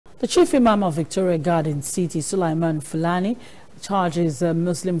The Chief Imam of Victoria Garden City, Sulaiman Fulani, charges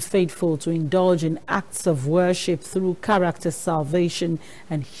Muslim faithful to indulge in acts of worship through character salvation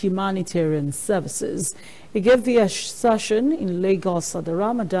and humanitarian services. He gave the assertion in Lagos at the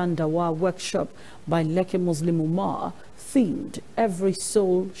Ramadan Dawah workshop by Lekki Muslim Ummah, themed "Every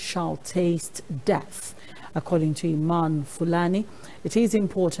Soul Shall Taste Death." According to Imam Fulani, it is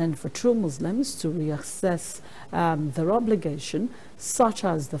important for true Muslims to reassess their obligation, such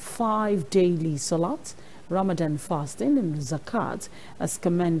as the 5 daily salat, Ramadan fasting and zakat, as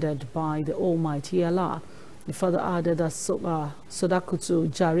commended by the Almighty Allah. He further added that Sodakutu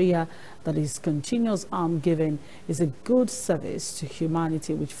Jariyah, that is continuous alms giving, is a good service to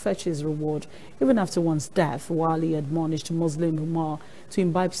humanity which fetches reward even after one's death, while he admonished Muslim Ummah to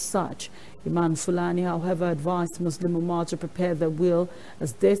imbibe such. Imam Fulani, however, advised Muslim Ummah to prepare their will,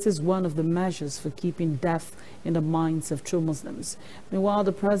 as this is one of the measures for keeping death in the minds of true Muslims. Meanwhile,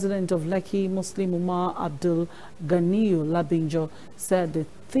 the president of Lekki Muslim Ummah, Abdul Ganiyu Labinjo, said the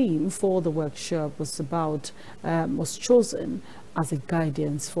theme for the workshop was chosen as a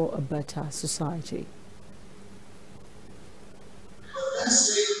guidance for a better society. Let's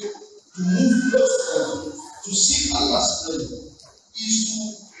say to move close to seek Allah's pleasure is to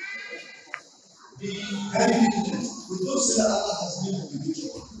be very vigilant. We don't say that Allah has made a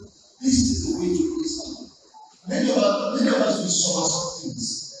religion. This is the way to please Allah. Many of us we somersault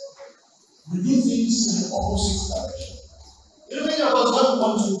things. We do things in the opposite direction. Many of us don't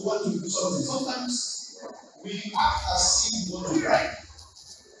want to do something. Sometimes we act as if we want to brag.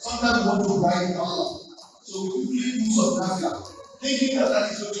 Sometimes we want to brag Allah. So we quickly do some nafila, thinking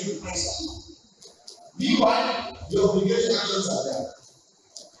that is going to impress Allah. Meanwhile, the obligation actions are there.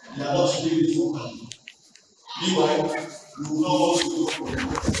 They are not doing it for money. Meanwhile, we will not want to do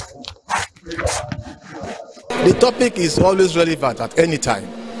it. The topic is always relevant at any time.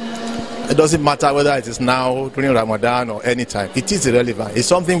 It doesn't matter whether it is now, during Ramadan, or any time. It is irrelevant. It's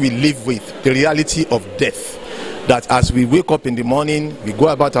something we live with, the reality of death. That as we wake up in the morning, we go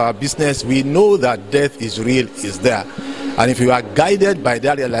about our business, we know that death is real, is there. And if we are guided by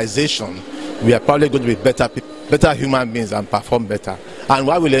that realization, we are probably going to be better human beings and perform better. And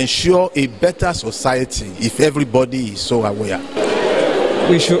what will ensure a better society if everybody is so aware.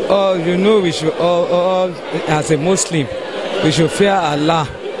 We should all, as a Muslim, we should fear Allah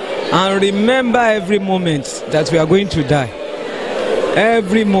and remember every moment that we are going to die.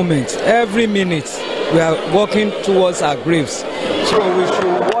 Every moment, every minute, we are walking towards our graves. So we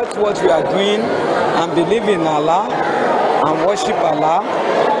should watch what we are doing and believe in Allah and worship Allah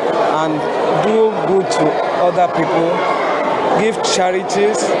and do good to other people, give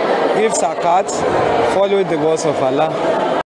charities, give zakat, follow the words of Allah.